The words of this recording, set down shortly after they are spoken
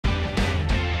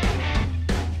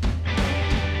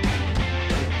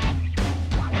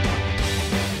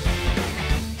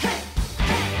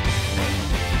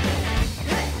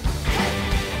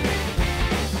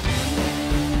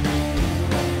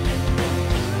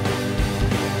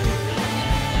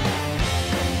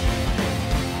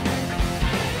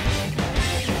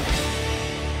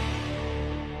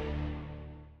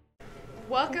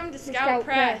Scout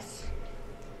Press.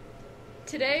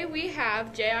 Today we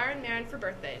have JR and Marin for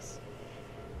birthdays.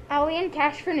 Allie and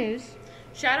Cash for news.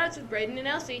 Shoutouts with Braden and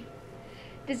Elsie.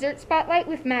 Dessert Spotlight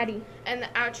with Maddie. And the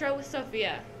outro with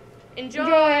Sophia.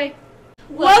 Enjoy!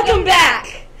 Welcome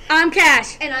back! I'm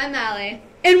Cash. And I'm Allie.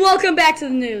 And welcome back to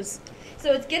the news.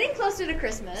 So it's getting closer to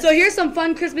Christmas. So here's some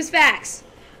fun Christmas facts.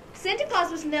 Santa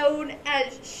Claus was known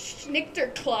as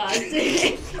Schnicterklaus.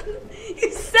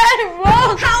 You said it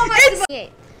wrong! How am I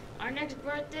supposed? Our next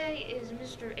birthday is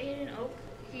Mr. Aiden Oak.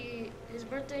 His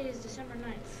birthday is December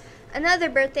 9th. Another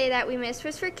birthday that we missed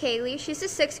was for Kaylee. She's a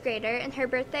 6th grader, and her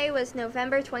birthday was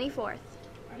November 24th.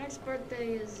 Our next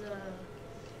birthday is,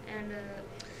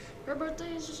 her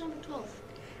birthday is December 12th.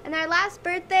 And our last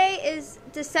birthday is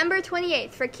December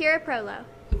 28th for Kira Prolo.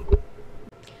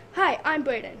 Hi, I'm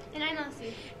Braden. And I'm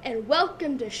Elsie. And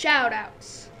welcome to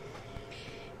Shoutouts.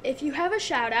 If you have a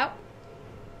shoutout,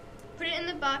 Put it in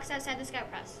the box outside the Scout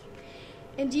Press.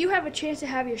 and you have a chance to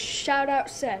have your shoutout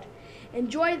said,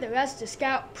 enjoy the rest of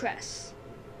Scout Press.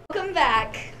 Welcome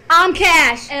back. I'm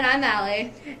Cash. And I'm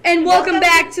Allie. And welcome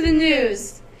back to the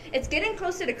news. It's getting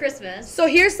closer to Christmas. So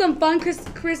here's some fun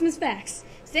Christmas facts.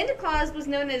 Santa Claus was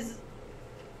known as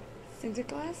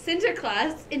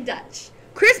Sinterklaas in Dutch.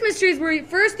 Christmas trees were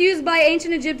first used by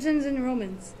ancient Egyptians and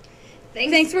Romans.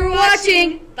 Thanks for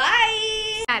watching.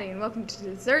 Bye. Maddie, and welcome to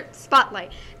Dessert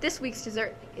Spotlight. This week's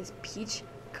dessert is peach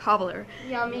cobbler.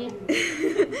 Yummy.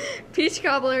 Peach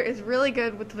cobbler is really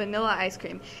good with vanilla ice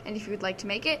cream, and if you would like to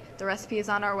make it, the recipe is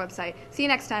on our website. See you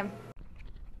next time.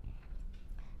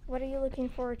 What are you looking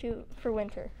forward to for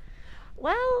winter?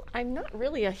 Well, I'm not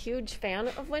really a huge fan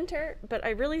of winter, but I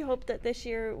really hope that this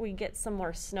year we get some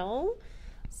more snow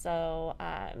so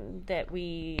that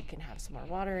we can have some more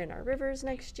water in our rivers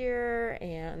next year,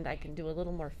 and I can do a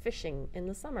little more fishing in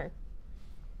the summer.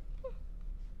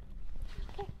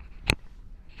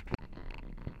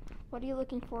 What are you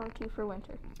looking forward to for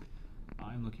winter?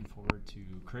 I'm looking forward to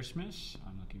Christmas.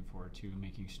 I'm looking forward to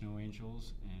making snow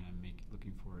angels, and I'm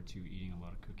looking forward to eating a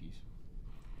lot of cookies.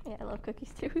 Yeah, I love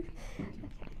cookies too.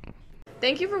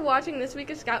 Thank you for watching this week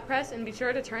of Scout Press, and be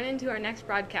sure to turn into our next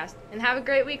broadcast. And have a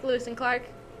great week, Lewis and Clark.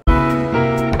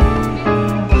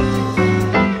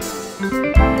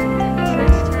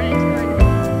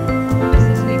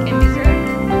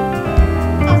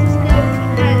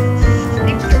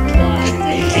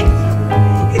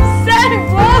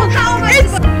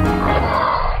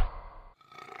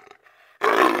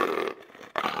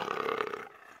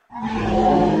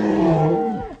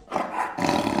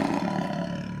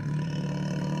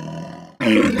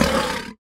 Ugh.